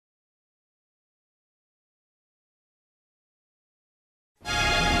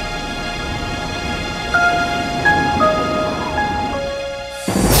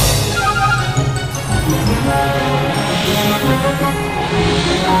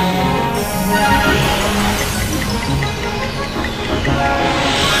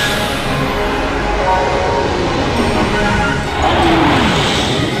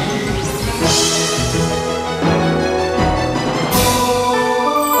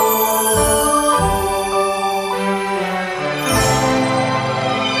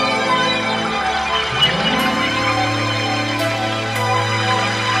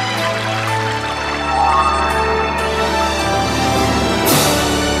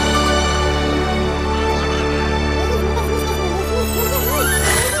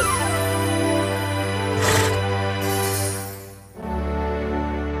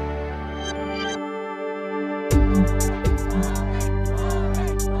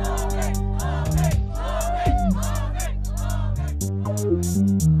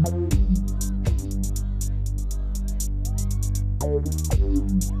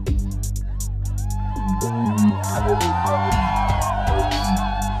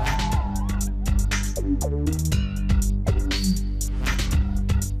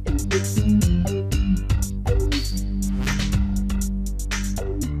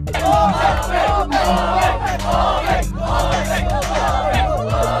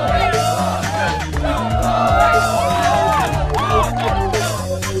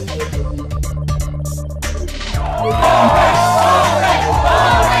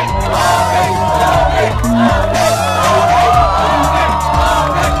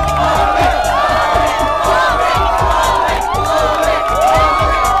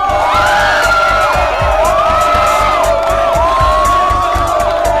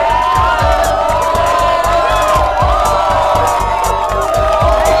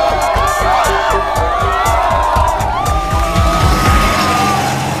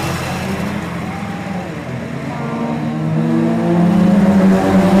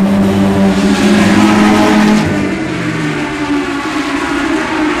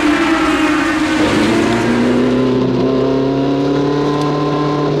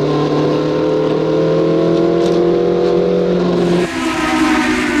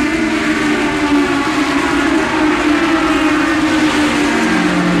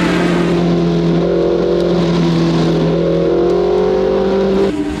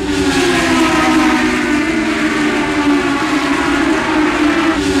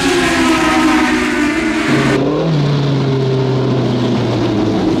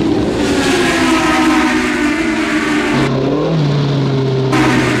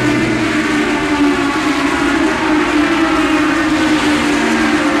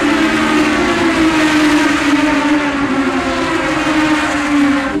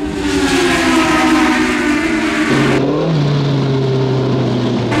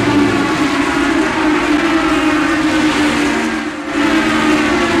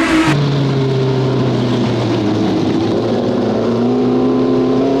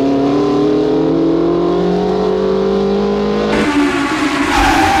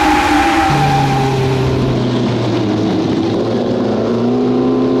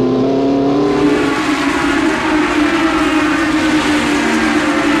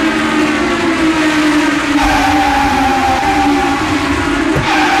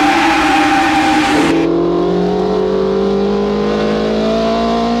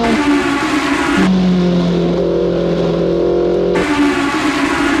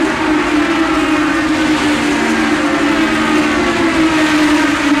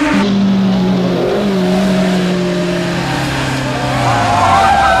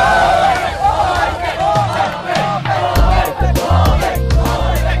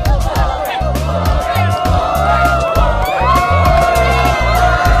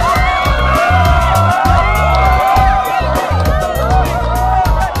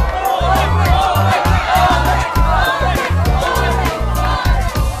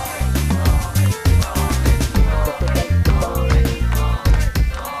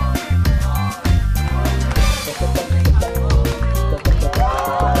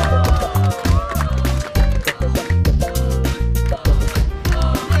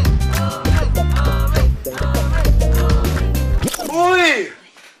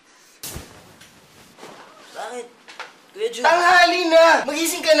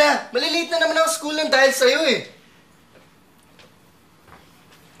ka na. Malilate na naman ako school ng dahil sa'yo eh.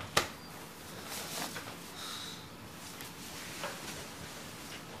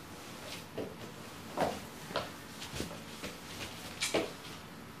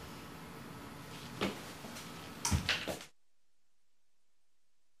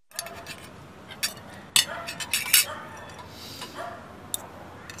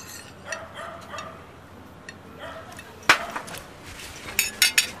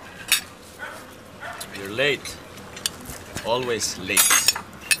 You're late. Always late.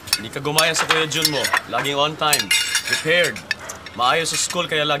 Hindi ka gumaya sa Kuya Jun mo. Laging on time. Prepared. Maayos sa school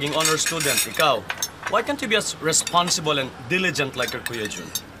kaya laging honor student. Ikaw, why can't you be as responsible and diligent like your Kuya Jun?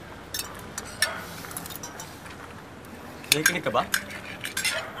 Nakikinig ka ba?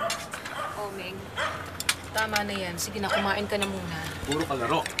 Oh, Ming. Tama na yan. Sige na, kumain ka na muna. Puro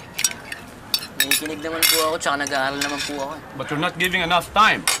kalaro. Nakikinig naman po ako, tsaka nag-aaral naman po ako. But you're not giving enough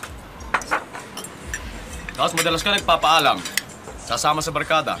time. Tapos madalas ka nagpapaalam. Sasama sa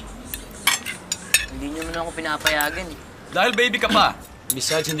barkada. Hindi niyo man ako pinapayagan eh. Dahil baby ka pa.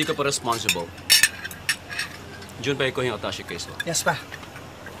 Besides, hindi ka pa responsible. Jun, pa ikaw yung attache case mo. Yes, pa.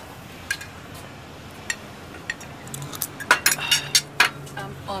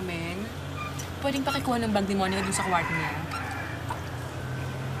 Ming, pwedeng pakikuha ng bag ni Monica dun sa kwarto niya.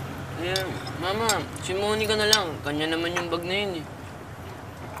 Eh, Mama, si Monica na lang. Kanya naman yung bag na yun eh.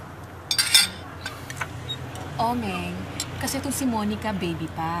 Ming, kasi itong si Monica, baby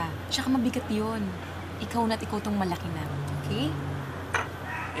pa. Tsaka mabigat yun. Ikaw na't ikaw tong malaki na. Okay?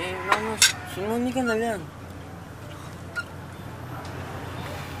 Eh, Mama, si Monica na lang.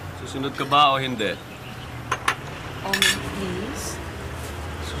 Susunod ka ba o hindi? Ming, please.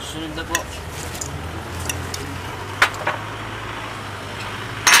 Susunod na po.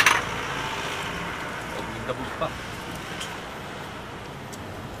 Huwag magdabog pa.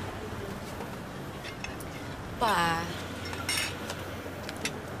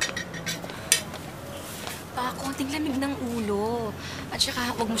 Konting lamig ng ulo. At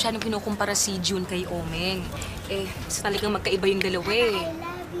saka, huwag mo siya nang kinukumpara si Jun kay Omeng. Eh, sa talagang magkaiba yung dalawa eh.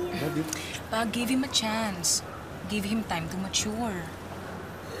 Love you. Give him a chance. Give him time to mature.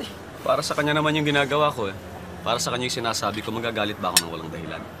 Para sa kanya naman yung ginagawa ko eh. Para sa kanya yung sinasabi ko, magagalit ba ako ng walang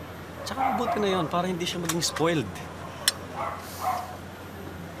dahilan? Tsaka mabuti na yun, para hindi siya maging spoiled.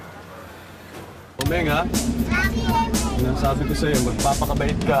 Omeng ha? Sinasabi ko sa'yo,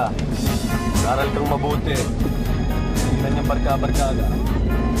 magpapakabait ka. Mag-aral kang mabuti. Tingnan niyang barka-barkada.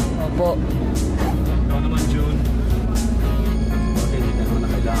 Opo. Ikaw naman, June. Okay, hindi ka naman na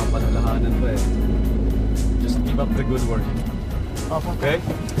kailangan palalahanan pa eh. Just keep up the good work. Opo. Okay?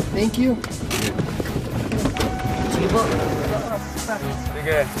 Thank you. Sige po.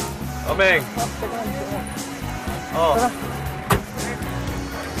 Sige. Omeng. Oh.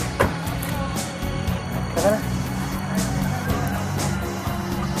 Tara na.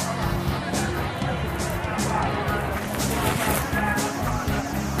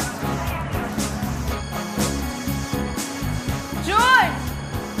 Jun!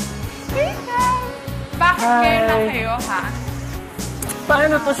 Bakit ngayon lang kayo, ha?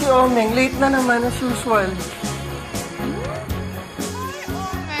 Paano to si Omeng? Late na naman as usual.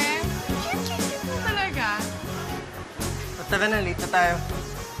 Ay, Chip-chip mo talaga. Tara na, late na tayo.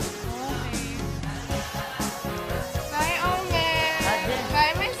 Bye, Omen.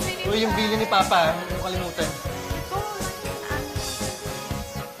 Bye, my sweetie. Uy, yung bili ni Papa, hindi mo kalimutan.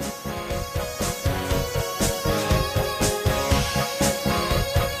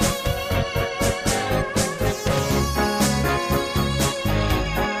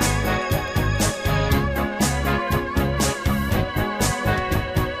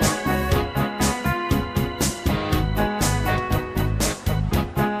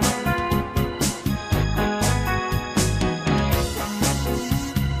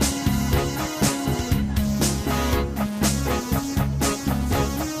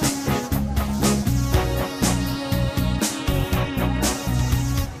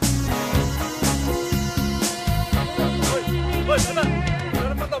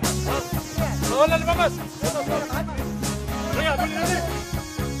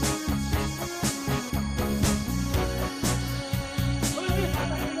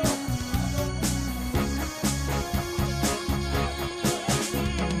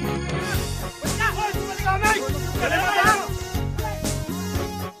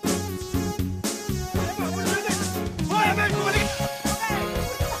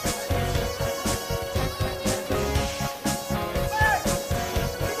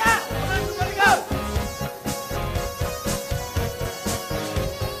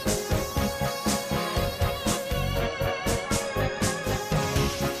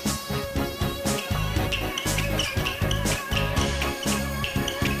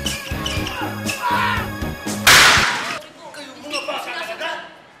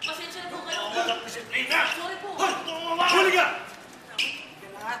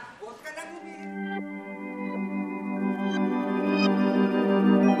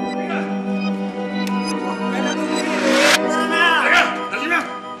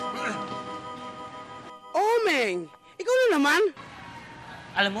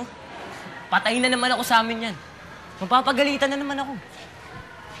 Alam mo, patayin na naman ako sa amin yan. Mapapagalitan na naman ako.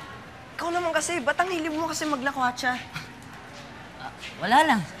 Ikaw naman kasi, ba't ang hilig mo kasi maglakwatsa? Wala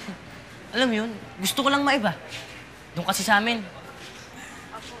lang. Alam mo yun, gusto ko lang maiba. Doon kasi sa amin,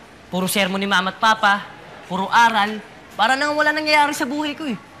 puro sermon ni mama at papa, puro aral, para nang wala nangyayari sa buhay ko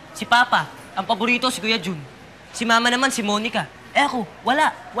eh. Si papa, ang paborito si Kuya Jun. Si mama naman, si Monica. Eh ako, wala.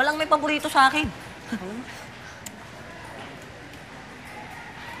 Walang may paborito sa akin.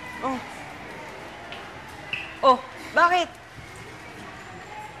 Oh. Oh, bakit?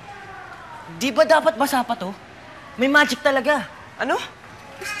 Di ba dapat basa pa to? May magic talaga. Ano?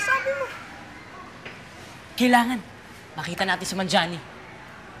 Sabi mo. Kailangan. Makita natin si Manjani.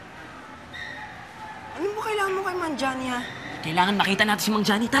 Ano ba kailangan mo kay Manjani, ha? Kailangan makita natin si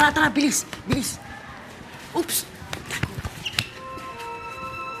Manjani. Tara, tara, bilis. Bilis. Oops.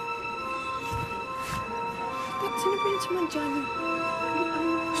 Ba't sino ba yun si Manjani?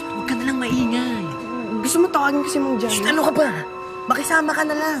 Huwag ka nalang maingay. Gusto mo tawagin ko si Manjani? Shit, ano ka ba? Makisama ka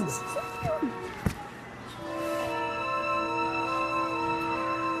na lang.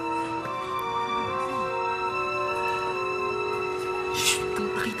 Shh, huwag kang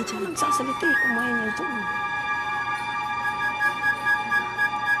pakita dyan. Nagsasalita eh. Kumain na ito.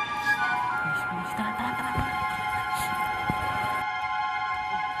 Tara, tara, tara.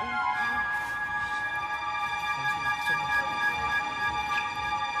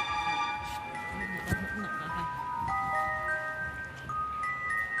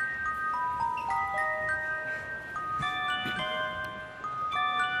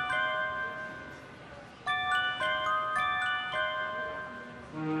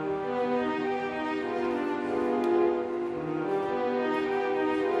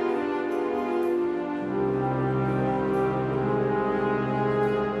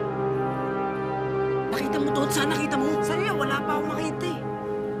 Nakita mo to? Saan nakita mo? Sa'yo, wala pa akong makita eh.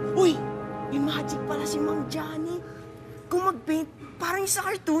 Uy! May magic pala si Mang Johnny. Kung mag-paint, parang yung sa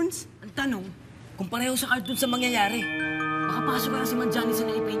cartoons. Ang tanong, kung pareho sa cartoon sa mangyayari, makapasok kaya si Manjani sa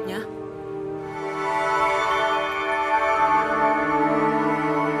naipaint niya?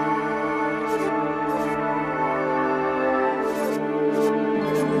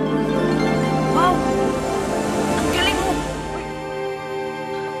 Wow! Ang galing mo!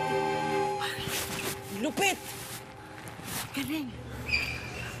 Lupit! Galing!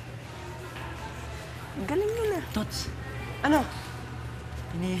 Galing mo na. Tots, Ano?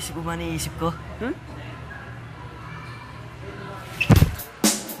 iniisip ko ba iniisip ko?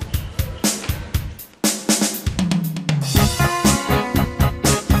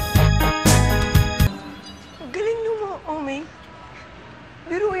 Galing mo, Omeng.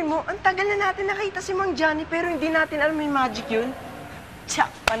 Biruin mo, ang tagal na natin nakita si Mang Johnny pero hindi natin alam may magic yun. Tsak,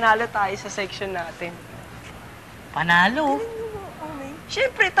 panalo tayo sa section natin. Panalo? Omeng.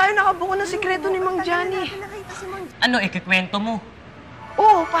 Siyempre, tayo nakabuko ng sikreto ni Mang Johnny. Ano, ikikwento mo?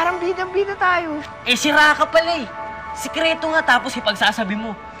 Oo, parang bida-bida tayo. Eh, sira ka pala eh. Sikreto nga tapos ipagsasabi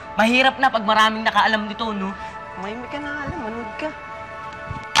mo. Mahirap na pag maraming nakaalam nito, no? May ka na alam, manood ka.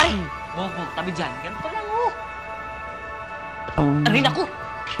 Ay! Bobo, tabi dyan. Ganito lang, oh. Aray, naku!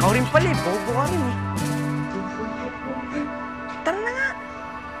 Ikaw rin pala eh, bobo ka rin eh. Tara na nga.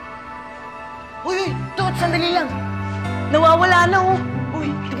 Uy, uy! Tot, sandali lang. Nawawala na, oh. Uy,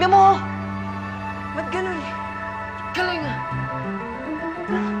 Tignan mo, oh. ba't ganun? Galing, ah.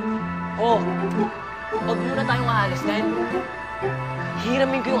 Oh, huwag muna tayong aalis dahil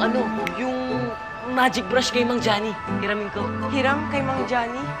hiramin ko yung ano, yung magic brush kay Mang Johnny. Hiramin ko. Hiram kay Mang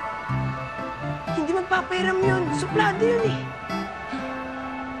Johnny? Hindi magpapahiram yun. Suplado yun eh.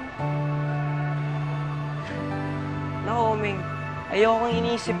 Naku, Omeng. Ayokong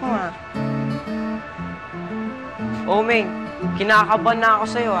iniisip mo, ha. Omeng, kinakabahan na ako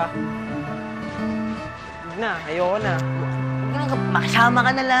sa'yo, ha. Huwag na, ayoko na. Huwag ka, makisama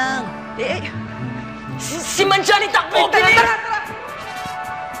ka na lang. Eh, Si Mang Johnny, takbo! tara, Bilis! tara, tara!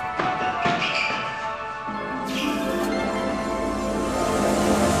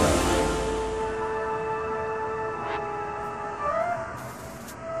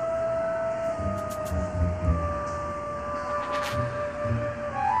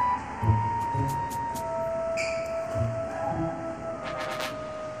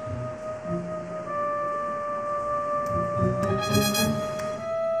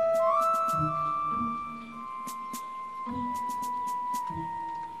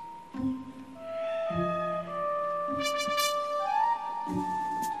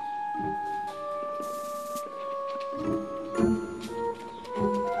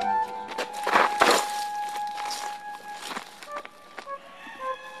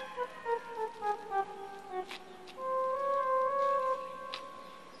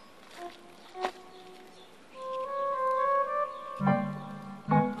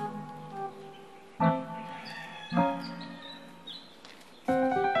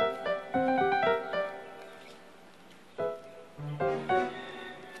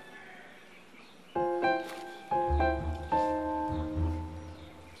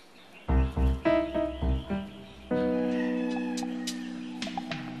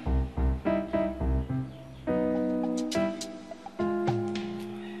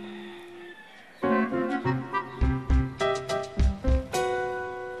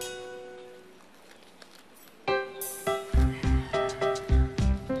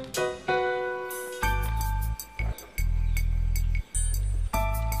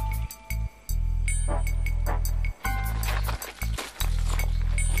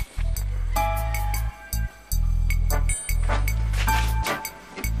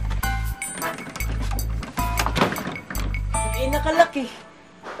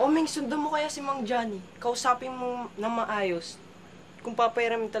 sundan mo kaya si Mang Johnny. Kausapin mo na maayos kung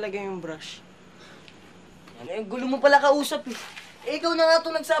papayaramin talaga yung brush. Ano, gulo mo pala kausap eh. Eh, ikaw na nga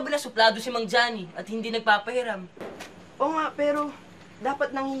itong nagsabi na suplado si Mang Johnny at hindi nagpapahiram. Oo nga, pero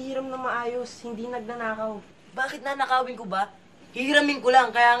dapat nanghihiram na maayos, hindi nagnanakaw. Bakit nanakawin ko ba? Hihiramin ko lang,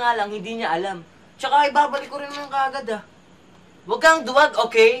 kaya nga lang hindi niya alam. Tsaka ibabalik ko rin naman kaagad ah. Huwag kang duwag,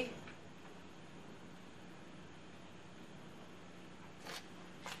 okay?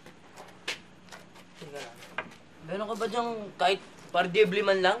 Teka lang. Meron ka ba diyang kahit pardibli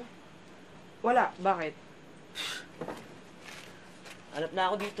man lang? Wala, bakit? Hanap na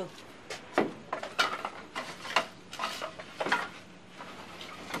ako dito.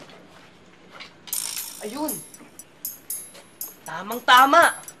 Ayun!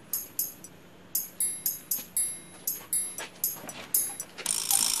 Tamang-tama!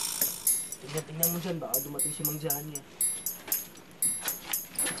 Tingnan mo dyan, baka dumating si Mang Johnny.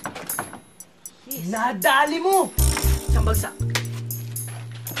 Yes. Nadali mo! Isang bagsak.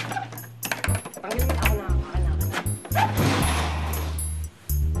 Tanggalin ako na.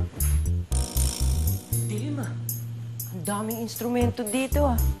 Dilim ah. Ang daming instrumento dito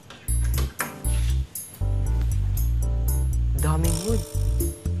ah. Daming wood.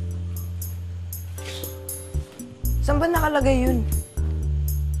 Saan ba nakalagay yun?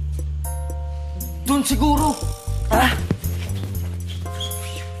 Doon siguro! Ha?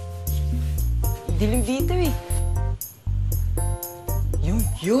 Dilim dito eh.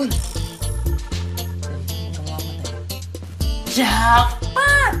 Yun!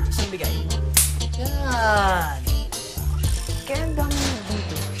 Jackpot! Isang bigay. Yan! Kaya ang daming wood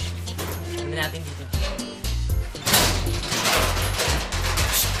dito. Tignan natin dito.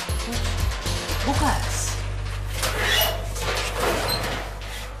 Bukas!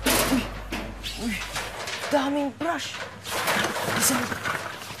 Daming brush. Isang...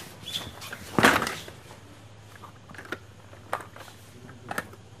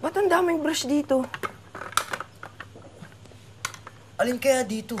 Ba't ang daming brush dito? Alin kaya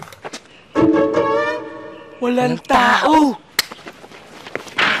dito? Walang tao!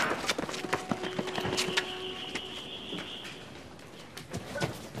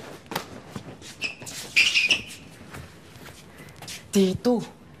 Dito!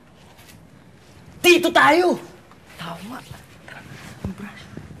 Dito tayo! Tama. Ang brush.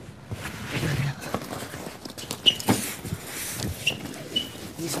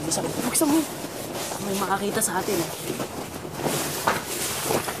 Bisa. Buksan mo. May makakita sa atin.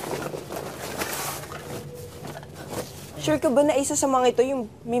 Sure ka ba na isa sa mga ito yung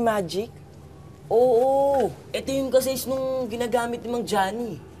may magic? Oo! Ito yung kasais nung ginagamit ni Mang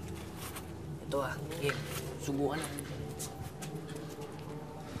Johnny. Ito ah. Here. Subukan na.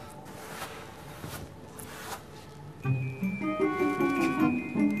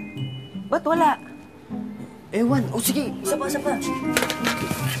 Ba't wala? Ewan. O sige, isa pa.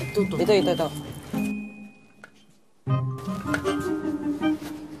 Ito.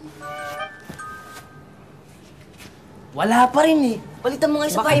 Wala pa rin eh. Palitan mo nga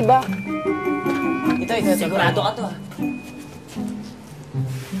isa Baka pa. iba. Ito. Sigurado ka to ah.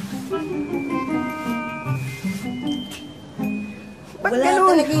 Ba't Wala ganun?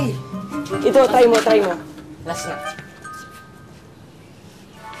 talaga eh. Ito, try mo. Last na.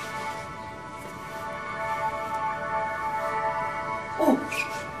 Oh!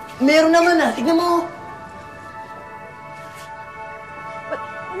 Meron naman ah. Tignan mo.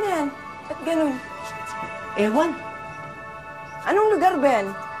 Ano yan? Ba't ganun? Ewan. Anong lugar ba yan?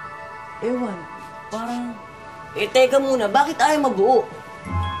 Ewan. Parang... Eh, teka muna. Bakit ayaw mabuo?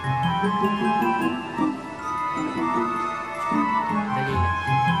 Dali lang.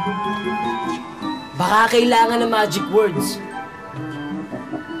 Baka kailangan ng magic words.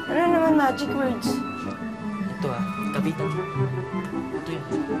 Ano naman magic words? Ito ah. Kapitan mo. Ito yun.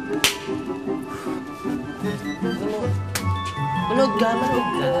 Manood ka.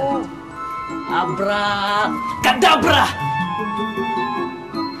 Abra-kadabra!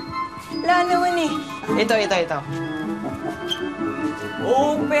 Wala naman eh. Ito.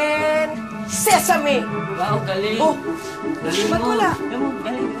 Open Sesame! Wow, galing. Oh, Galing ba't mo. wala?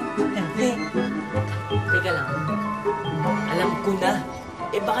 Galing. Teka lang. Alam ko na.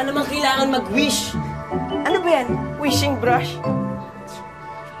 Eh baka naman kailangan mag-wish. Ano ba yan? Wishing brush?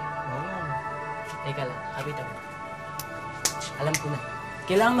 Teka lang, kapitan mo. Alam ko na.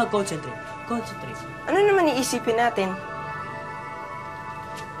 Kailangan mag-concentrate. Concentrate. Ano naman iisipin natin?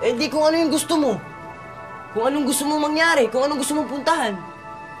 Eh di kung ano yung gusto mo. Kung anong gusto mo mangyari, kung anong gusto mong puntahan.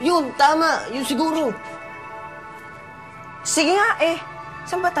 Yun, tama. Yun siguro. Sige nga eh.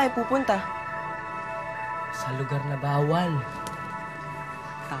 Saan ba tayo pupunta? Sa lugar na bawal.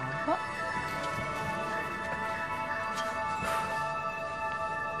 Tama.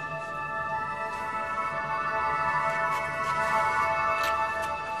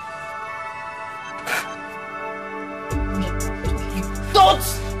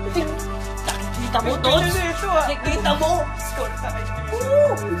 Kita mo, Tots? Kita mo?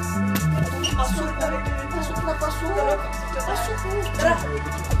 Oo! Pasok na. Tara!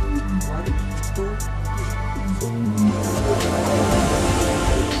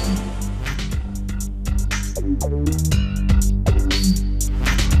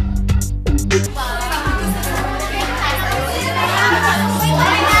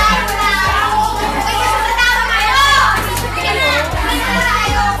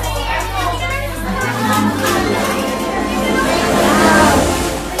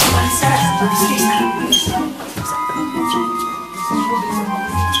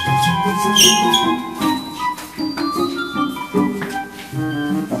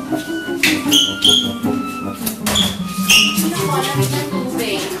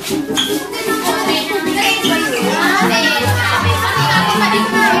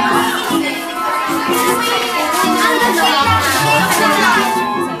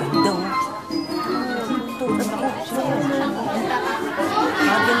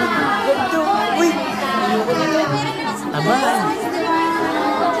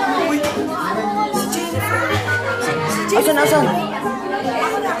 'Asan?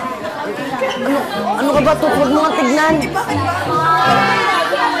 Ano ka ba, Tot? Huwag mo nga tignan.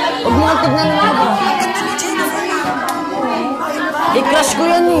 Huwag mo nga tignan mo ba? I-crush ko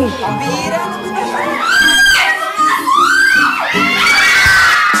yan eh.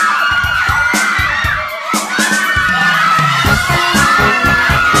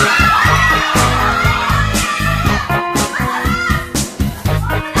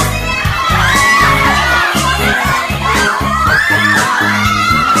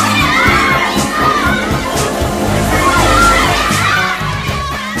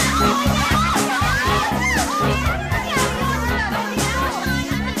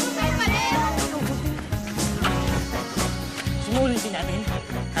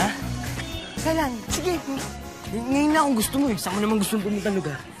 Kailan? Sige. Ngayon na kung gusto mo eh. Saan mo naman gusto mong pumunta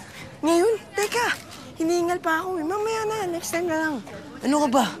lugar? Ngayon? Teka. Hinihingal pa ako eh. Mamaya na. Next time na lang. Ano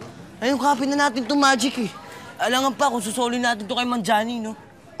ka ba? Ayun, copy na natin itong magic eh. Alangan pa kung susoli natin ito kay Mang Johnny, no?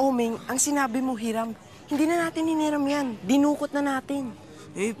 Ming, ang sinabi mo hiram. Hindi na natin hiniram yan. Dinukot na natin.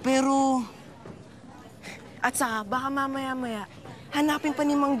 Pero... At saka, baka mamaya-maya, hanapin pa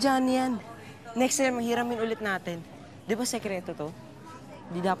ni Mang Johnny yan. Next time, mahiramin ulit natin. Di ba sekreto to?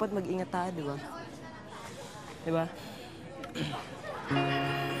 Di dapat mag-ingat tayo, di ba? Di ba?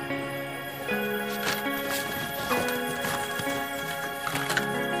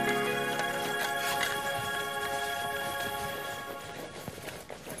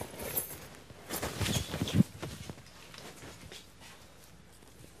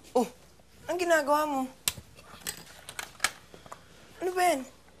 Oh, ang ginagawa mo? Ano ba yan?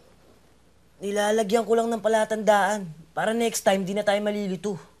 Nilalagyan ko lang ng palatandaan. Para next time, di na tayo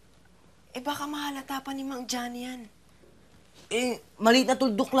malilito. Baka mahalata pa ni Mang Johnny yan. Maliit na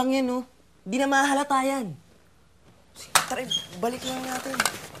tuldok lang yan, no? Di na mahalata yan. Sige, tara, balik lang natin.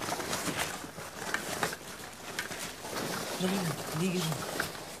 Dali na, ligil mo.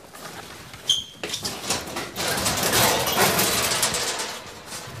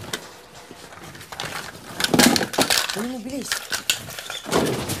 Dali na, bilis.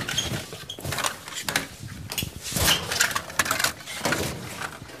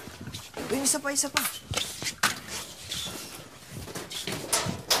 Isa pa.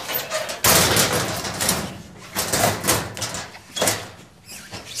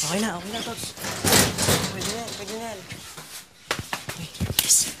 Okay na, Tots. Pwede na.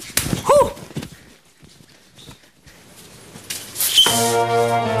 Yes. Whew!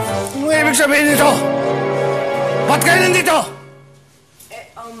 Ano ibig sabihin nito? Ba't kayo nandito?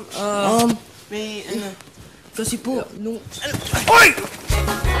 May kasi po, nung... Hoy!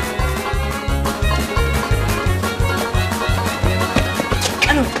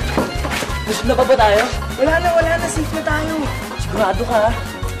 Ano? Gusto na ba tayo? Wala na. Safe na tayo. Sigurado ka, ha?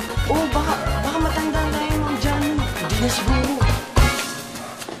 Oo, baka matanda tayo, Mang Johnny. Hindi na siguro.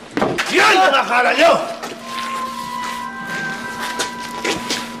 Yan ang akala nyo!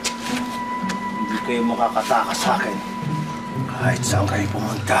 Hindi kayo makakatakas sa akin. Kahit saan kayo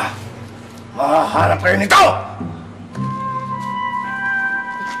pumunta, mahaharap kayo nito!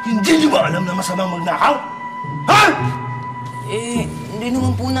 Hindi nyo ba alam na masamang magnakaw? Ha? Hindi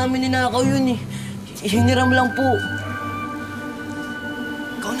naman po namin ninakaw yun eh. Hiniram lang po.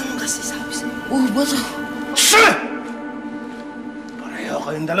 Ikaw naman kasi sabi sa'yo. Oh, basta. Shh! Pareho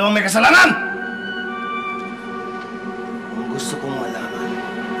kayong dalawang may kasalanan! Kung gusto kong malaman,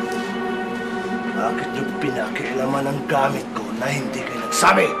 bakit nyo pinakialaman ang gamit ko na hindi kayo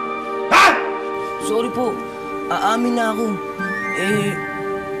nagsabi? Ha? Sorry po. Aamin na ako.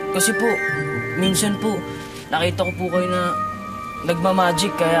 Kasi po, minsan po, nakita ko po kayo na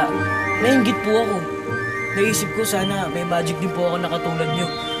nagmamagic, kaya nainggit po ako. Naisip ko sana may magic din po ako na katulad nyo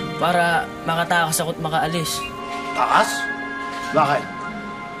para makatakas ako at makaalis. Takas? Bakit?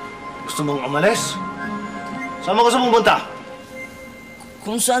 Gusto mong umalis? Saan mo gusto mong punta?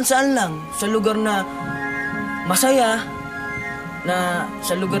 Kung saan-saan lang, sa lugar na masaya, na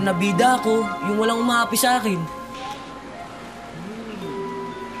sa lugar na bida ako, yung walang umaapi sa akin.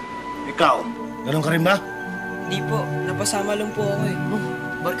 Ikaw, ganun ka rin ba? Hindi po, napasama lang po ako eh.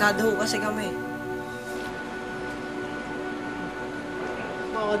 Barkada ho kasi kami.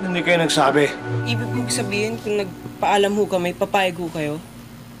 Bakit hindi kayo nagsabi? Ibig mong sabihin kung nagpaalam ho kami, papayag ho kayo?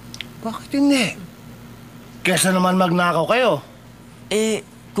 Bakit hindi? Kesa naman magnakaw kayo. Eh,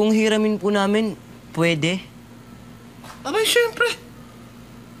 kung hiramin po namin, pwede. Abay, siyempre.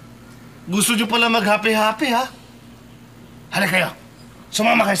 Gusto nyo pala mag-happy-happy, ha? Halika kayo.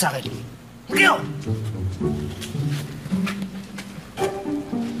 Sumama kayo sa akin. Halika kayo!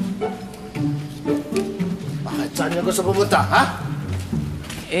 Bakit? Saan nyo gusto pumunta, ha?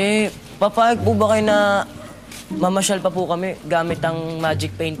 Eh, papayag po ba kayo na mamasyal pa po kami gamit ang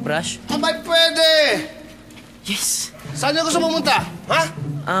magic paintbrush? Abay, pwede! Yes! Saan nyo gusto pumunta, ha?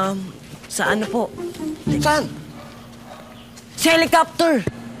 Sa ano po? Saan? Sa helicopter!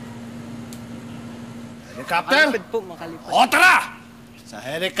 Helicopter? Malapit po, makalipad. O, tara! Sa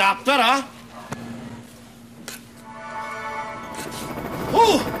helicopter, ha?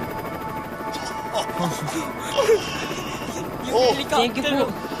 Oh! Oh! Thank you po.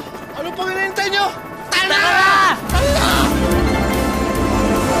 Ano pang hinihintay nyo? Tara!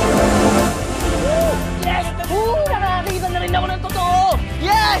 Yes! Nakakita na rin ako ng totoo!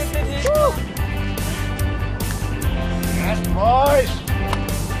 Yes! Yes, boys!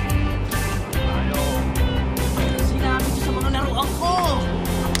 Sinabi ko sa mga laruan ko!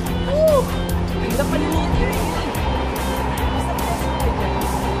 Ganda pa nila yun.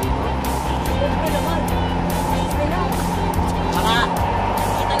 Siyempre naman. Siyempre na. Baka,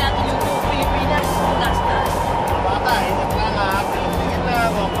 kita natin yung buong Pilipinas. Last na. Bata, ingat lang, ha? Tingin na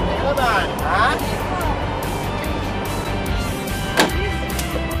ako. Kami naman, ha?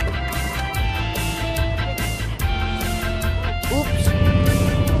 Oops!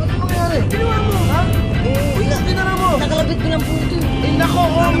 Ano nangyari? Ginawa mo? Ha? Eh, Ginawa mo? nakalabit ko ng puto. Eh, nako,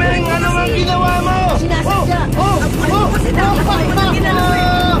 Omeng! Ano ang ginawa mo? Sinasadya. Ano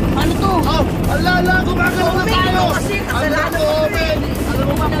Ano to? Alala, gumagalaw na tayo! Alam mo, Omeng! Alam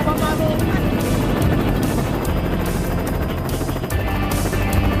mo, mapapamano!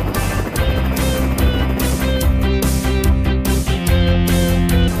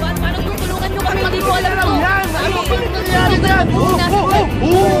 Paano tutulungan nyo kami? Hindi ko alam to. Yan! Ano ba yung nangyari dyan?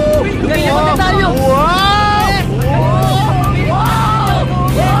 Ganyan na tayo. Wow!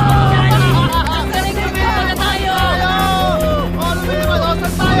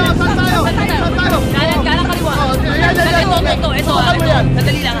 Ito.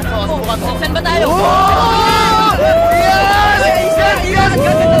 Madali lang. Saan ba tayo? Yes!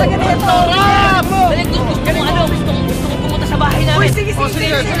 Ganda talaga nito! Rap! Gusto ko pumunta sa bahay namin. Sige,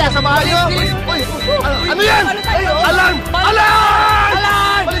 sa bahay nyo! Ano yan? Alarm!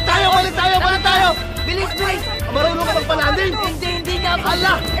 Alarm! Balik tayo! Bilis! Marunong ka magpalanding? Hindi nga po.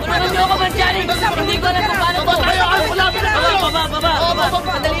 Tulungan niyo ako man dyan. Hindi ko alam kung paano to. Baba.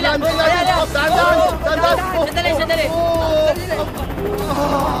 Sandali lang. Sandali.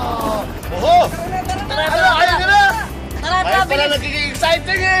 Oho! Ayaw ka na! Tara, Ayaw pala bilis. nagiging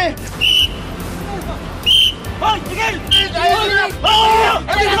exciting eh! Hoy! Tigil! Ayaw ka na!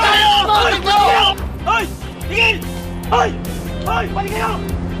 Andito tayo! Hoy! Tigil! Hoy! Balik kayo!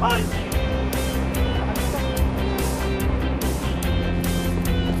 Hoy!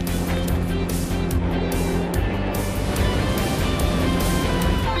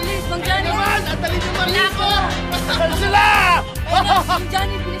 Bilis, Mang Johnny! Naman! Ang dali nyo marito! Saan sila? Mang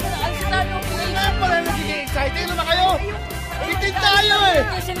Johnny, bilis na alis tayo. Kaya pala nagiging exciting naman kayo! Itin tayo eh!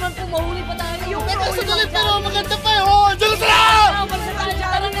 Kasi naman po, mahuli pa tayo. Teka, sandali pero maganda pa eh! Oh, dyan sila!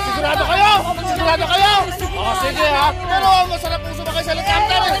 Sigurado kayo? Oh, sige ha! Pero masarap kung sumakay sa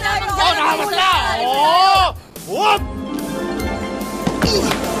helicopter eh! Oh, nakamas na! Oh! Whoop!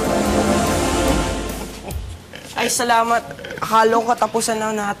 Ay, salamat. Akala ko katapusan na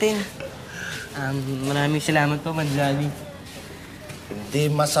natin. Maraming salamat po, Man Johnny. Hindi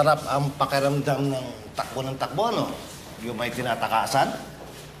masarap ang pakiramdam ng takbo, no? Yung may tinatakasan?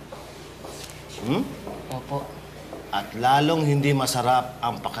 Opo. At lalong hindi masarap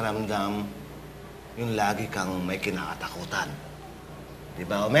ang pakiramdam yung lagi kang may kinakatakutan. Di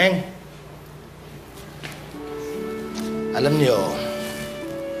ba, Omeng? Alam niyo,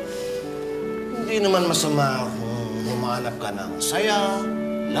 Hindi naman masama kung humanap ka ng saya,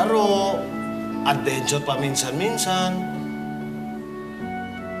 laro, adventure paminsan-minsan.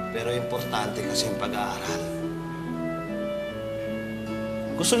 Pero importante kasi yung pag-aaral.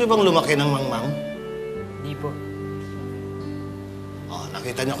 Gusto niyo bang lumaki ng mangmang? Hindi po. Oh,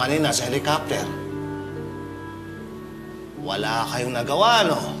 nakita niyo kanina sa helicopter. Wala kayong nagawa,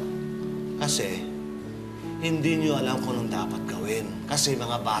 no? Kasi hindi niyo alam kung anong dapat gawin. Kasi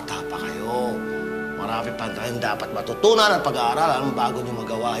mga bata pa kayo. Marami pa tayong dapat matutunan at pag-aaralan bago niyo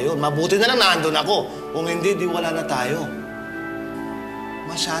magawa yun. Mabuti na lang nandun ako. Kung hindi, di wala na tayo.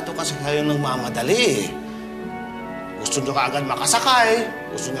 Masyado kasi kayo nagmamadali. Gusto niyo kaagad makasakay.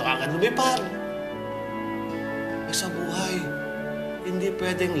 Gusto niyo kaagad lumipad. Eh sa buhay, hindi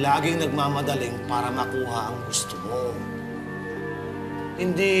pwedeng laging nagmamadaling para makuha ang gusto mo.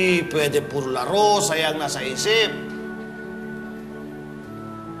 Hindi pwede puro laro, sayang nasa isip.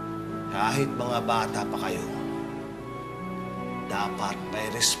 Kahit mga bata pa kayo, dapat may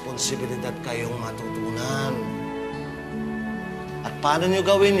responsibilidad kayong matutunan. At paano nyo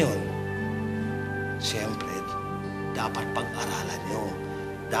gawin yun? Siyempre, dapat pag-aralan nyo.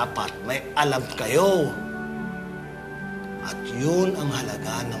 Dapat may alam kayo. At yun ang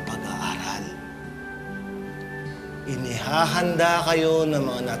halaga ng pag-aaral. Inihahanda kayo ng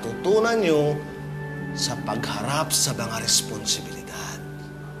mga natutunan nyo sa pagharap sa mga responsibilidad.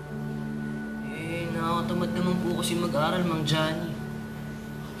 Eh, nakakatamad naman po kasi mag-aral, Mang Johnny.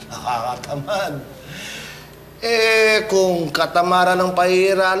 Nakakatamad. Eh, kung katamaran ng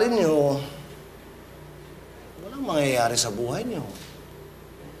pahihiralin nyo, walang mangyayari sa buhay nyo.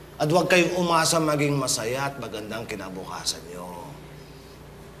 At huwag kayong umasa maging masaya at magandang kinabukasan nyo.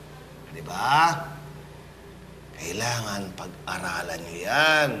 Di ba? Kailangan pag-aralan nyo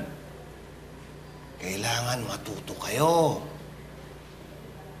yan. Kailangan matuto kayo.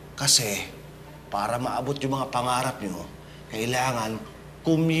 Kasi, para maabot yung mga pangarap nyo, kailangan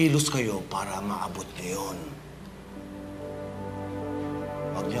kumilos kayo para maabot nyo yun.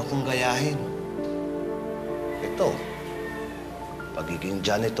 Huwag niyo akong gayahin. Ito, pagiging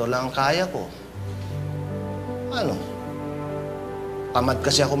janitor lang ang kaya ko. Ano? Tamad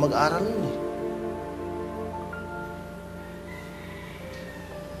kasi ako mag-aral nun eh.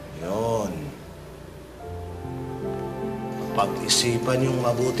 Yun. Pag-isipan niyong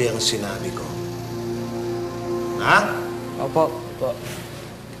mabuti ang sinabi ko. Ha? Opo. Opo.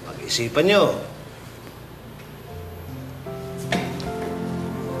 Pag-isipan niyo.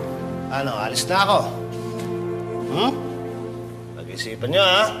 Ano, alis na ako. Pag-isipan niyo,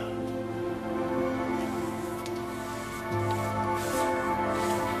 ha?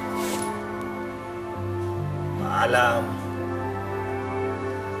 Paalam.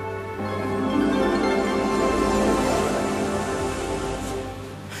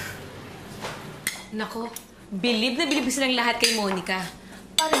 Nako, bilib na bilib silang lahat kay Monica.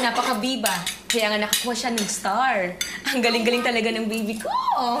 Parang napakabiba. Kaya nga nakakuha siya ng star. Ang galing-galing talaga ng baby ko.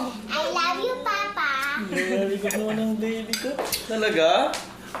 I love you, Papa. Sabi ko naman ng baby ko. Talaga?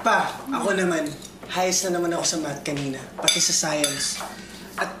 Pa, ako naman. Highest na naman ako sa math kanina, pati sa science.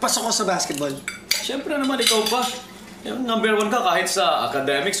 At pasok ko sa basketball. Siyempre naman ikaw pa. Yung number 1 ka kahit sa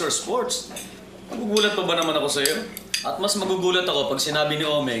academics or sports. Magugulat pa ba naman ako sa'yo? At mas magugulat ako pag sinabi ni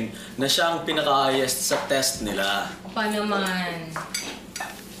Omeng na siya ang pinaka-highest sa test nila. Pa naman.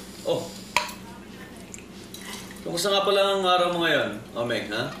 Oh. Kumusta nga pala ang araw mo ngayon, Omeng,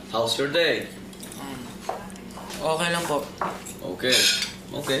 ha? How's your day? Okay lang po. Okay.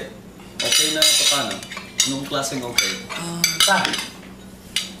 Okay. Okay na paano? Anong klaseng okay? Pa,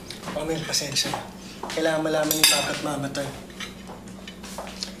 may pasensya. Kailangan malaman ni Papa at Mama to.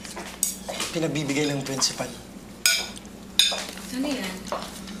 Pinabibigay ng principal. Ano yan?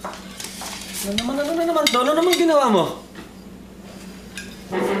 Ano naman to? Ano naman ginawa mo?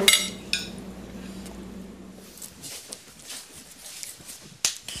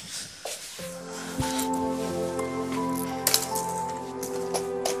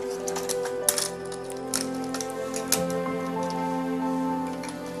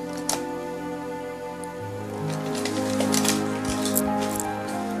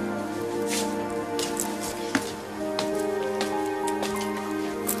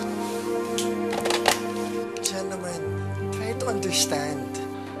 Understand.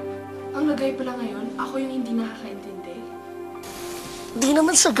 Ang lagay pala ngayon, ako yung hindi nakakaintindi. Di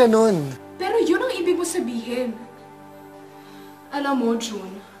naman sa ganun. Pero yun ang ibig mo sabihin. Alam mo,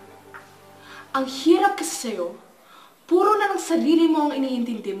 June, ang hirap kasi sa'yo, puro na ng sarili mo ang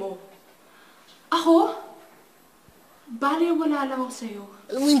iniintindi mo. Ako, bale wala lang ako sa'yo.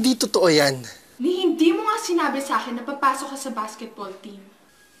 Alam mo, hindi totoo yan. Ni hindi mo nga sinabi sa akin na papasok ka sa basketball team.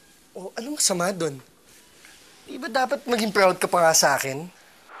 O, anong masama doon? Di ba dapat maging proud ka pa nga sa akin?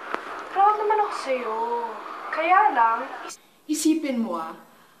 Proud naman ako sa'yo. Kaya lang, isipin mo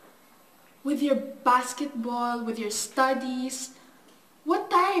with your basketball, with your studies,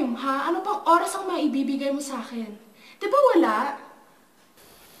 what time, ha? Ano pang oras ang maibibigay mo sa akin? Di ba wala?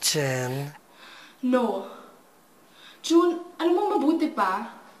 Jen. No. June, alam mo mabuti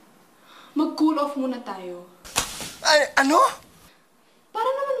pa? Mag-cool off muna tayo. Ay, ano? Para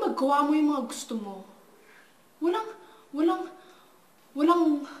naman magawa mo yung mga gusto mo.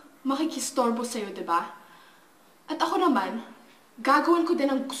 Walang makikistorbo sa'yo, di ba? At ako naman, gagawin ko din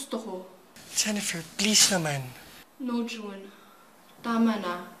ang gusto ko. Jennifer, please naman. No, June. Tama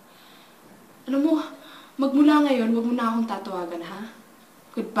na. Alam mo, magmula ngayon, wag mo na akong tatawagan, ha?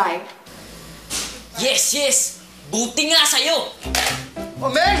 Goodbye. Yes, yes! Buti nga sa'yo!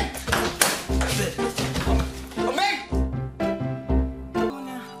 Omeng! Omeng!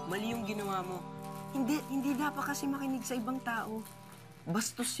 Mali yung ginawa mo. Hindi dapat kasi makinig sa ibang tao.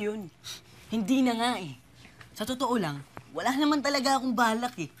 Bastos yun. Hindi na nga eh. Sa totoo lang, wala naman talaga akong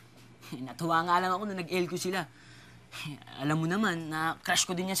balak eh. Natuwa nga lang ako na nag-L ko sila. Alam mo naman na crush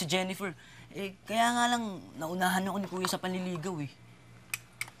ko din yan si Jennifer. Kaya nga lang, naunahan ako ni Kuya sa panliligaw eh.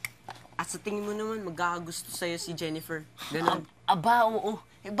 At sa tingin mo naman, magkakagusto sa'yo si Jennifer. Ganon. Aba, oo.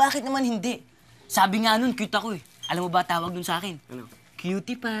 Bakit naman hindi? Sabi nga nun, cute ako eh. Alam mo ba tawag nun sa akin? Ano?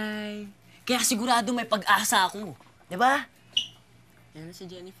 Cutie pie. Kaya sigurado may pag-asa ako. Diba? Yan na si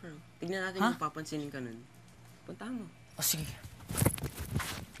Jennifer. Tignan natin kung papansinin ka nun. Punta mo. O sige.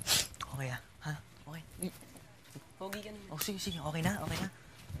 Okay ha? Okay. Pogi ka naman. O sige. Okay na.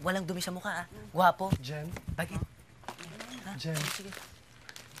 Walang dumi sa mukha Gwapo. Jen? Bakit? Jen? Sige.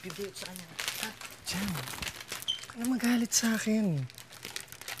 Bibigay sa kanya. Jen, huwag ka na magalit sa akin.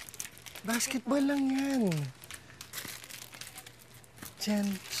 Basketball lang yan.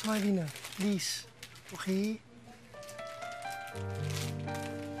 Jen, sorry na. Please. Okay?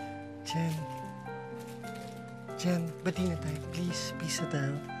 Jen, bati na tayo. Please, peace na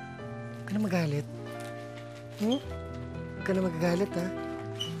tayo. Huwag ka na magalit. Huwag ka na magagalit, ha?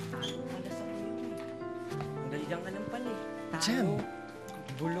 Galing ka lang pala eh. Jen!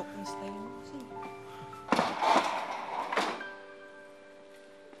 Bulok ang style mo kasi.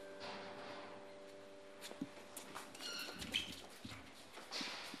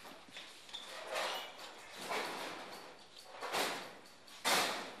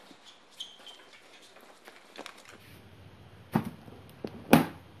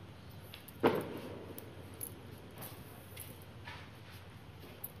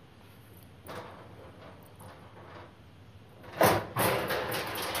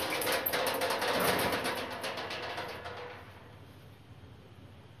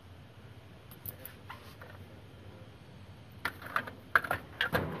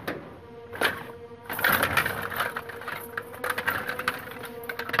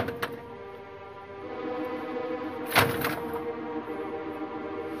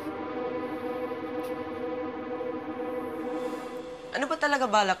 Ano ba talaga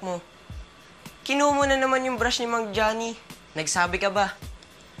balak mo? Kinuha mo na naman yung brush ni Mang Johnny. Nagsabi ka ba?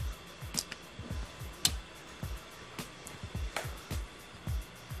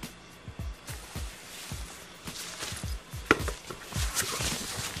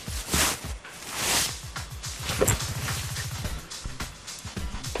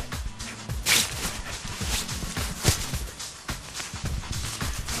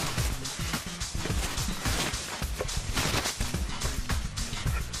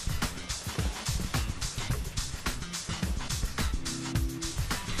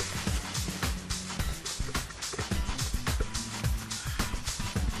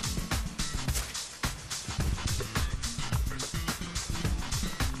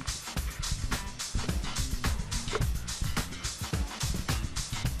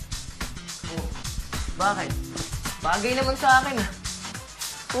 Bakit? Bagay naman sa akin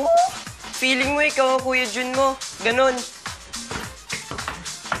Oo. Feeling mo ikaw, Kuya Jun mo. Ganon.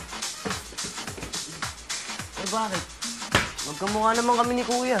 Bakit? Magkamukha naman kami ni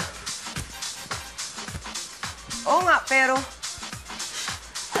Kuya. Oo nga, pero...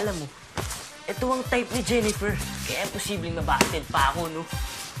 Alam mo, ito ang type ni Jennifer. Kaya imposibleng mabasted pa ako, no?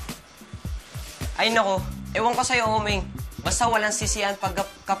 Ay nako, ewan ko sa'yo, Omeng. Basta walang sisiyan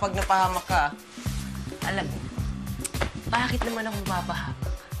kapag napahamak ka. Alam mo, bakit naman ako mapahamak?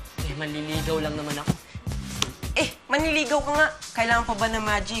 Manliligaw lang naman ako. Manliligaw ka nga. Kailangan pa ba na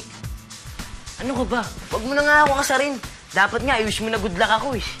magic? Ano ka ba? Huwag mo na nga ako kasarin. Dapat nga, i-wish mo na good luck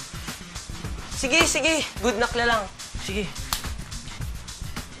ako eh. Sige. Good luck na lang. Sige.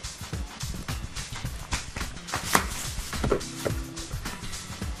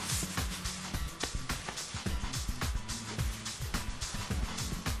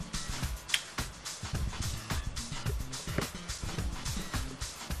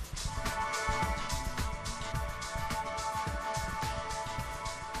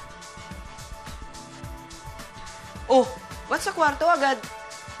 Ba't sa kwarto agad?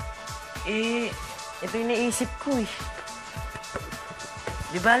 Ito yung naisip ko eh.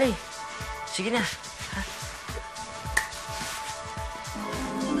 Di bale. Sige na. Ha?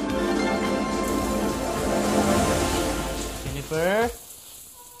 Jennifer?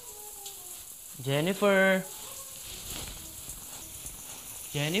 Jennifer?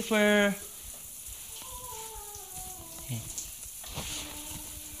 Jennifer?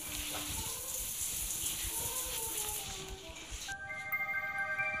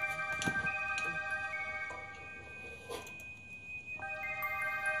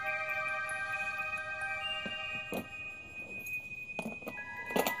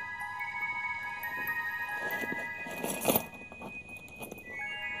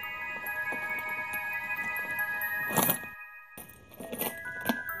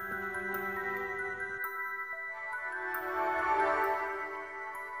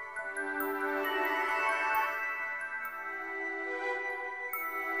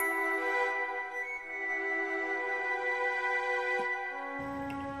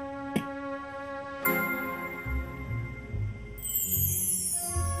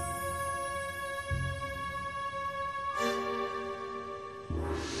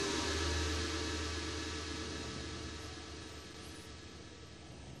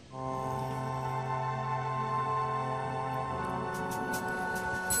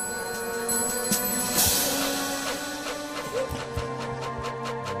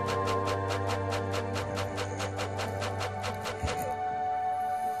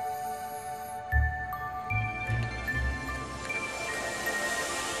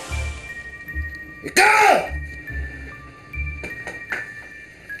 Ikaw!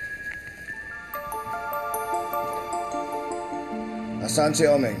 Nasaan si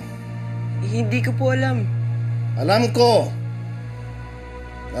Omeng? Hindi ko po alam. Alam ko!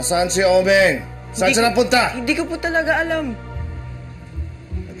 Nasaan si Omeng? Saan siya napunta? Hindi ko po talaga alam.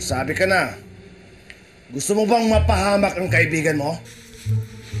 Nagsabi ka na. Gusto mo bang mapahamak ang kaibigan mo?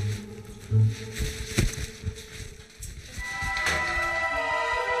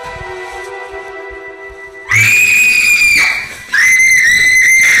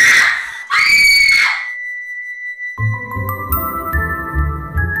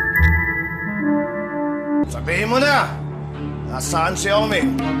 Sabihin mo na! Nasaan si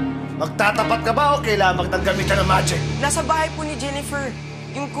Omeng? Magtatapat ka ba o kailangan ng gamitan ng magic? Nasa bahay po ni Jennifer.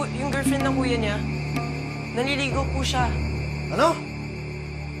 Yung girlfriend ng kuya niya. Naliligo po siya. Ano?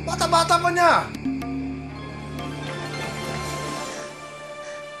 Bata-bata pa niya!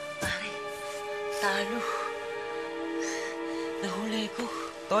 Pare, talo. Nahuli ko.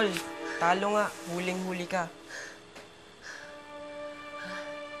 Tol, talo nga. Huling-huli ka.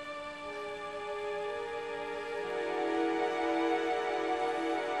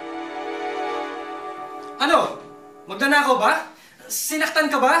 Ano? Magnanakaw ba?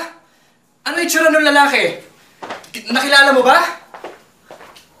 Sinaktan ka ba? Ano itsura ng lalaki? Nakilala mo ba?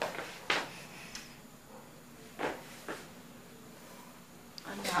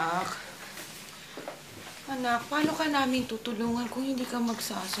 Anak, paano ka namin tutulungan kung hindi ka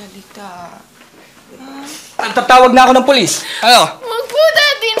magsasalita? Ha? Tatawag na ako ng polis. Ano? Wag po,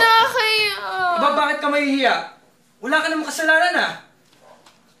 Daddy, na kayo. Bakit ka mahihiya? Wala ka namang kasalanan ah.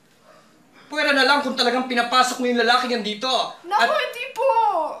 Pwera na lang kung talagang pinapasok mo yung lalaki yan dito. Naku, hindi po.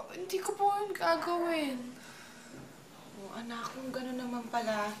 Hindi ko po yun gagawin. Oh, anak, kung gano'n naman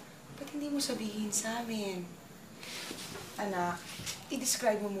pala, ba't hindi mo sabihin sa amin? Anak,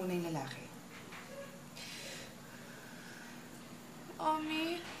 i-describe mo muna yung lalaki.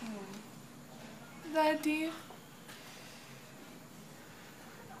 Mommy? Daddy?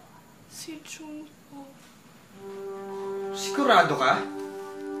 Si June po. Sigurado ka?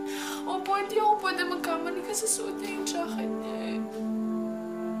 Opo, hindi ako pwede magkamali kasi suot niya yung jacket niya eh.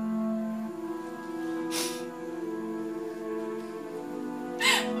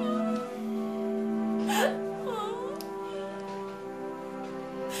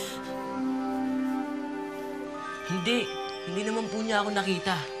 Hindi naman po niya ako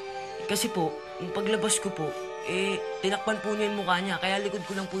nakita. Kasi po, yung paglabas ko po, tinakpan po niya yung mukha niya, kaya likod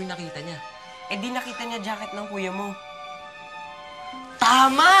ko lang po yung nakita niya. Eh di nakita niya jacket ng kuya mo.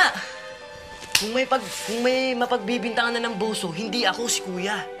 Tama! Kung may mapagbibintangan na ng boso, hindi ako si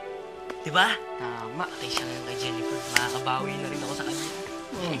kuya. Diba? Tama. Patay siya ngayon kay Jennifer. Makakabawi na rin ako sa kanya.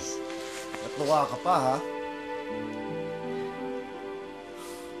 Yes. Natuwa ka pa, ha?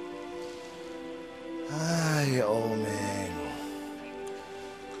 Ay, Omeng.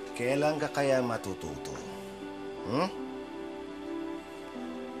 Kailan ka kaya matututo?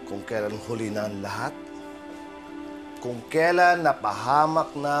 Kung kailan huli na ang lahat? kung kailan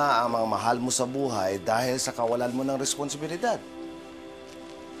napahamak na ang mga mahal mo sa buhay dahil sa kawalan mo ng responsibilidad.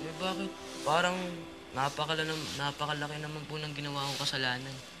 Eh bakit? Parang napakalaki naman po ng ginawa kong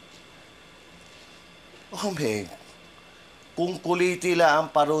kasalanan. Oh, Meg, kung pulitila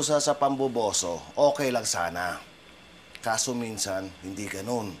ang parusa sa pamboboso, okay lang sana. Kaso minsan, hindi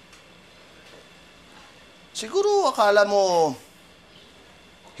ganun. Siguro akala mo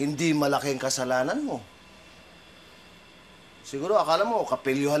hindi malaking kasalanan mo. Siguro akala mo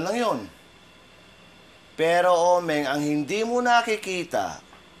kapilyuhan lang yon. Pero, Omeng, ang hindi mo nakikita,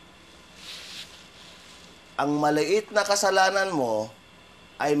 ang maliit na kasalanan mo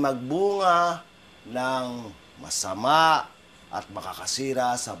ay magbunga ng masama at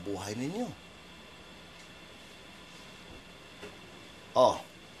makakasira sa buhay ninyo. Oh,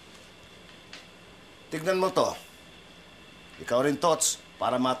 tignan mo to. Ikaw rin, Tots,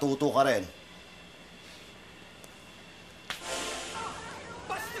 para matuto ka rin.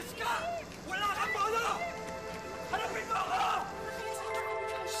 Bastos ka! Wala kang bono! Hanapin mo ako!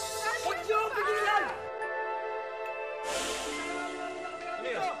 Huwag niyo akong pigilan!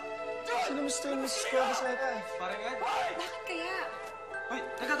 Sino Mr. and Mrs. Cuevas na ka? Parang yan? Bakit kaya? Hoy,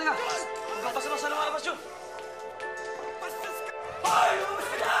 teka! Magpapasa na lumabas yun! Bastos ka! Hoy! Lumabas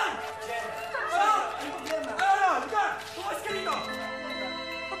ka dyan! Anong problema? Halika! Lumabas ka dito!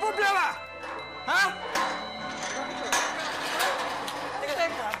 Anong problema? Ha?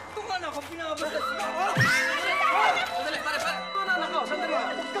 Teka! Itong anak ko, pinakabastos ka! Sandali, pare! Itong anak ko, sandali!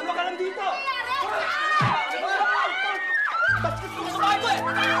 Huwag ka makalang dito! Bastos ko sa bahay ko eh!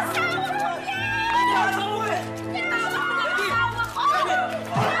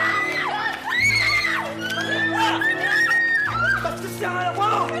 Bastos siya ang anak mo!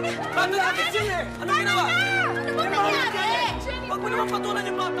 Paano natin siya eh? Anong ginawa? Ano bang nangyari? Huwag mo naman patulan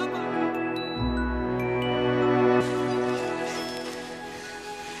yung bata pa!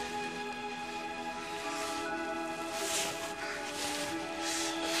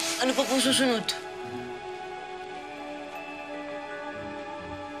 Ano pa pong susunod?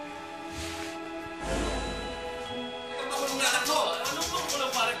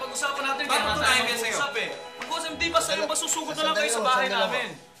 Pag-usapan natin Bakit kaya tunayan kayo sa'yo? mag-usap eh. Boss, hindi ba sa'yo masusugod na lang kayo sa bahay namin?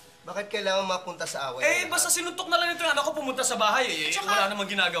 Bakit kailangan mapunta sa away? Eh, basta sinuntok na lang ito yung anak ko pumunta sa bahay eh. Wala namang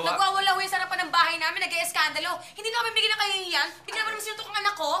ginagawa. Nagwawala ho yung sarapan ng bahay namin, nag-e-eskandalo. Hindi na kami bigyan ng kahihiyan. Hindi naman naman sinutok ang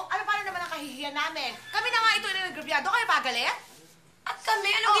anak ko. Ano paano naman ang kahihiyan namin? Kami na nga ito na naggrabyado. Kayo pagalit? At kami,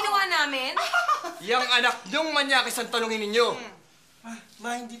 anong ginawa namin? Yang anak niyong manyakis ang tanungin ninyo.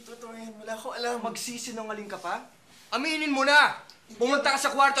 Ma, hindi totoo yan. Wala ko alam. Magsisinungaling ka pa? Aminin mo na! Pumunta ka sa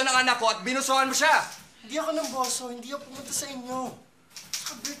kwarto ng anak ko at binusuhan mo siya! Hindi ako ng boso. Hindi ako pumunta sa inyo.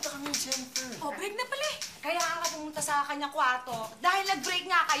 Saka-break na kami ni Jennifer. Oh, break na pala eh. Kaya ka pumunta sa kanyang kwarto dahil nag-break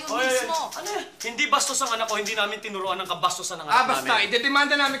nga kayo Oy, mismo. Ano? Hindi bastos ang anak ko, hindi namin tinuruan ng kabastosan ng anak Basta, namin.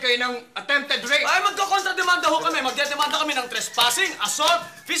 idedemanda namin kayo ng attempted rape! Ay, magkakontrademanda ho kami. Magdedemanda kami ng trespassing, assault,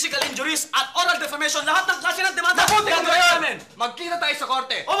 physical injuries, at oral defamation. Lahat ng klase ng demanda. Mabuti kung gagawin ngayon! namin. Magkita tayo sa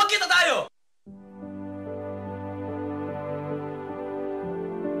korte! O magkita tayo!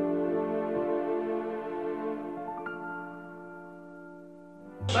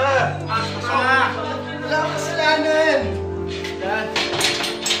 Wala akong kasalanan! Dad!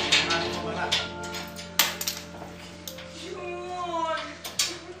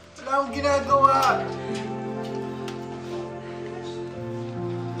 Wala akong ginagawa!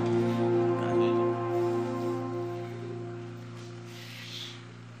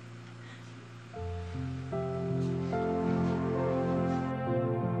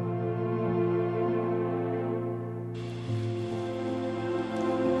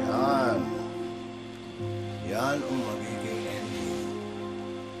 Yan ang magiging ending.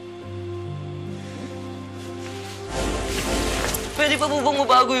 Pwede pa po bang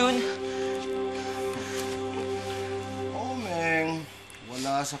mabago yun? Oh, Meng.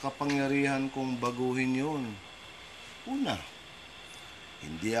 Wala sa kapangyarihan kong baguhin yun. Una,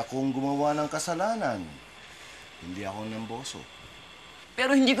 hindi akong gumawa ng kasalanan. Hindi ako ng boso.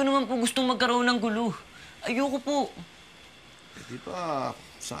 Pero hindi ko naman po gustong magkaroon ng gulo. Ayoko po. Eh, di ba,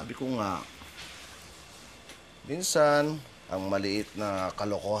 sabi ko nga, minsan, ang maliit na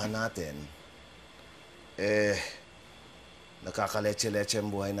kalokohan natin, nakakaletse-letse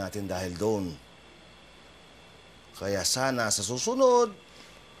ang buhay natin dahil doon. Kaya sana sa susunod,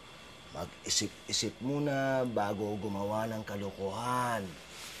 mag-isip-isip muna bago gumawa ng kalokohan.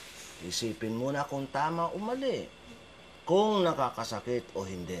 Isipin muna kung tama o mali. Kung nakakasakit o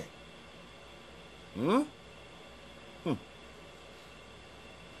hindi.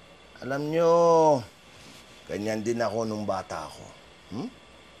 Alam nyo, ganyan din ako nung bata ako.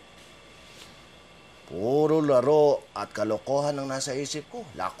 Puro laro at kalokohan ang nasa isip ko.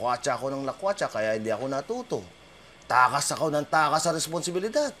 Lakwatsa ako ng lakwatsa, kaya hindi ako natuto. Takas ako ng takas sa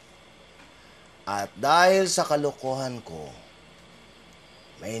responsibilidad. At dahil sa kalokohan ko,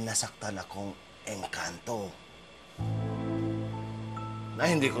 may nasaktan akong engkanto. Na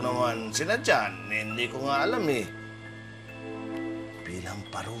hindi ko naman sinadyan, hindi ko nga alam eh. Bilang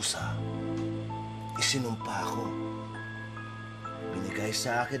parusa, isinumpa ako. Binigay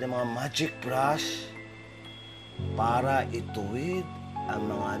sa akin ang mga magic brush para ituwid ang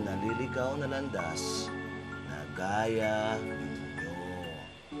mga naliligaw na landas na gaya ninyo.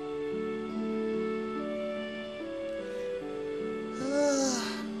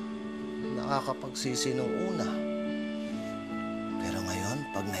 Nakakapagsisi nung una. Pero ngayon,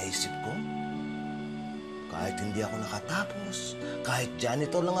 pag naisip ko, kahit hindi ako nakatapos, kahit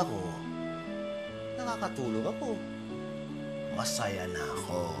janitor lang ako, nakakatulog ako. Masaya na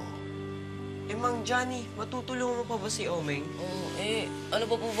ako. Mang Johnny, matutulungan mo pa ba si Omeng? Ano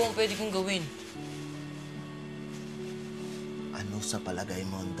pa po ba ang pwede kong gawin? Ano sa palagay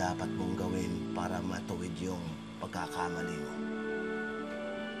mo ang dapat mong gawin para matuwid yung pagkakamali mo?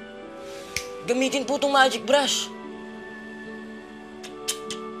 Gamitin po itong magic brush.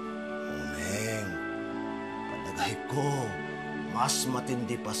 Omeng, palagay ko, mas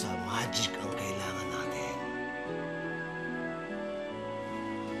matindi pa sa magic ang kailangan natin.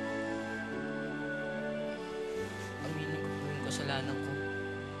 Aminin ko po yung kasalanan ko.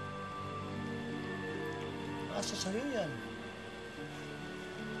 Nasa sa'yo yan.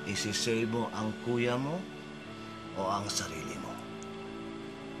 Isisave mo ang kuya mo o ang sarili mo?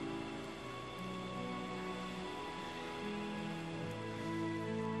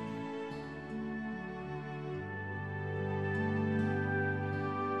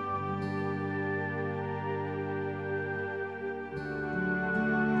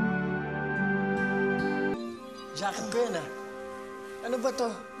 Jacket ko yan, ah. Ano ba to?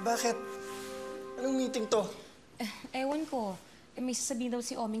 Bakit? Anong meeting to? Ewan ko. May sasabihin daw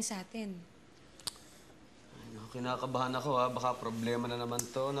si Oming sa atin. Kinakabahan ako ha. Baka problema na naman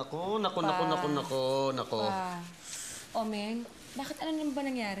to. Naku. Oming, bakit ano naman ba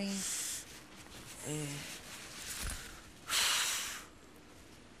nangyari?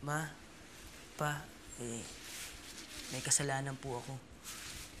 Ma, Pa, may kasalanan po ako.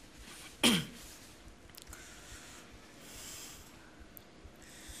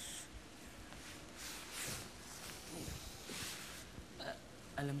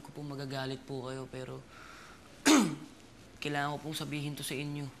 Alam ko po magagalit po kayo, pero kailangan ko pong sabihin to sa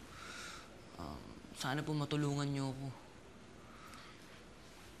inyo. Sana po matulungan niyo ako.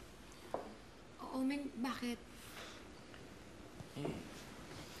 Oming, bakit?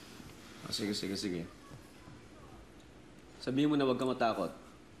 Sige. Sabihin mo na huwag ka matakot.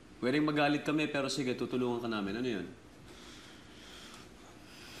 Pwedeng magalit kami, pero sige, tutulungan ka namin. Ano yun?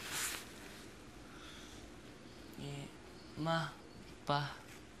 Ma, Pa,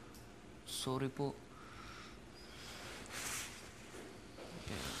 sorry po.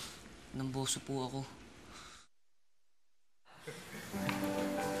 Namboso po ako.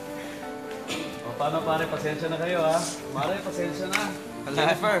 O paano pare, pasensya na kayo ha? Mare, pasensya na.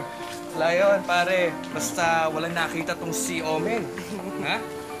 Jennifer, wala yun, pare. Basta walang nakita tong si Omeng. Ha?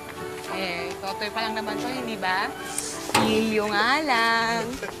 Totoy pa lang naman to, hindi ba? Hilyo nga lang.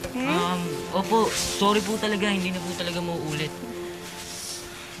 Opo, sorry po talaga. Hindi na po talaga mauulit.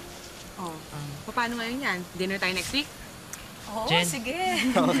 Paano ngayon yan? Dinner tayo next week? Oo, Jen. sige.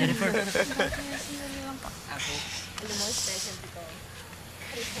 Jennifer. Alam mo, specialty ko.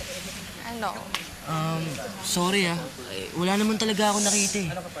 Ano? Sorry wala naman talaga ako nakita eh.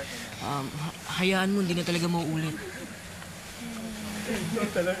 Hayaan mo, hindi na talaga mauulit.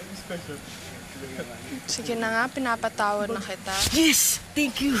 Sige na nga, pinapatawad na kita. Yes!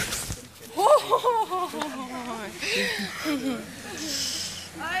 Thank you!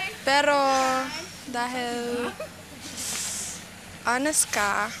 Pero, dahil honest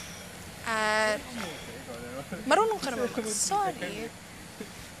ka at marunong ka naman mag-sorry,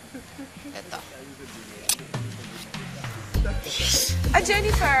 ito.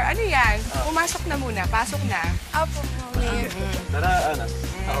 Jennifer, ano yan? Pumasok na muna. Pasok na. Apo, Mami. Tara, Anas.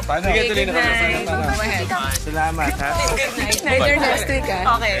 Paano? Sige, good night. Go ahead. Salamat, ha? Neither next week,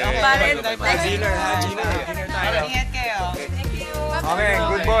 ha? Okay. Pare, Dinner, ha? Dinner tayo. ingat kayo. Thank you. Okay,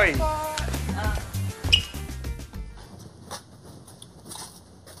 good boy.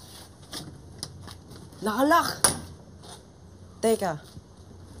 Nakalak! Teka.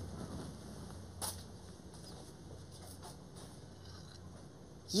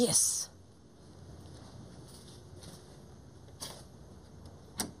 Yes!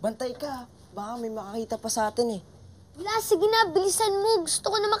 Bantay ka. Baka may makakita pa sa atin eh. Wala, sige na, bilisan mo. Gusto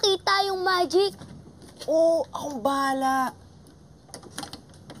ko na makita yung magic. Oo, akong bahala.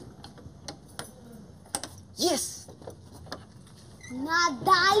 Yes!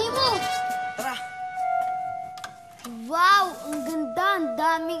 Nadali mo! Tara! Wow, ang ganda. Ang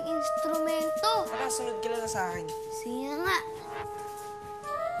daming instrumento. Tara, sunod ka lang sa akin. Sige nga.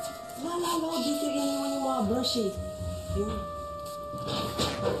 Naalala ko dito iniwan yung mga brush eh. Yun.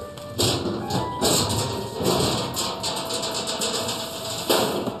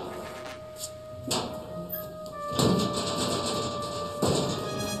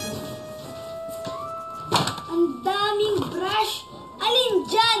 Ang daming brush. Alin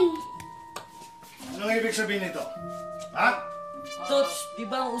dyan? Anong ibig sabihin nito? Ha? Tots, di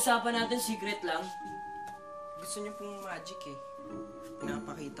ba ang usapan natin secret lang? Gusto niyo pong magic eh.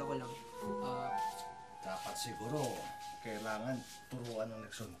 Pinapakita ko lang. Dapat siguro, kailangan turuan ng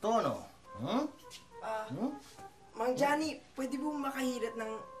leksyon to, no? Hmm? Mang Johnny, pwede po makahirat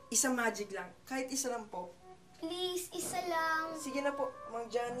ng isang magic lang. Kahit isa lang po. Please, isa lang. Sige na po, Mang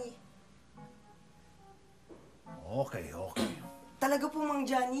Johnny. Okay, okay. Talaga po, Mang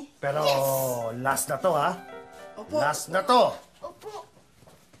Johnny? Pero last na to, ha? Opo. Last na to! Opo.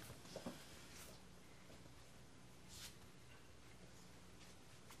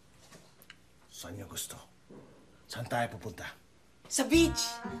 Saan niyo gusto? Saan tayo pupunta? Sa beach!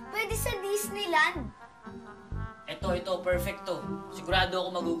 Pwede sa Disneyland. Ito, perfecto. Sigurado ako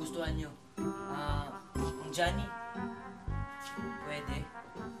magugustuhan nyo. Ang Johnny, pwede.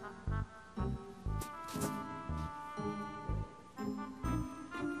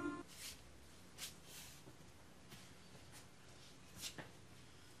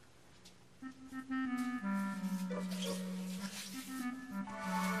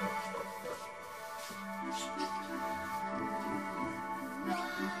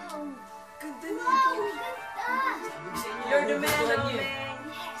 Wow! Ganda Wow, nito! ganda! You're the man, Magugustuhan oh, nyo. man!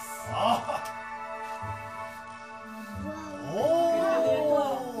 Yes! Oh! Wow!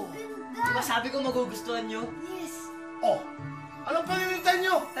 Oh! Ganda! Diba sabi ko magugustuhan nyo? Yes! Oh! Anong panginintay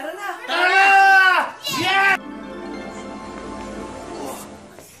niyo? Tara na! Tara! Yeah!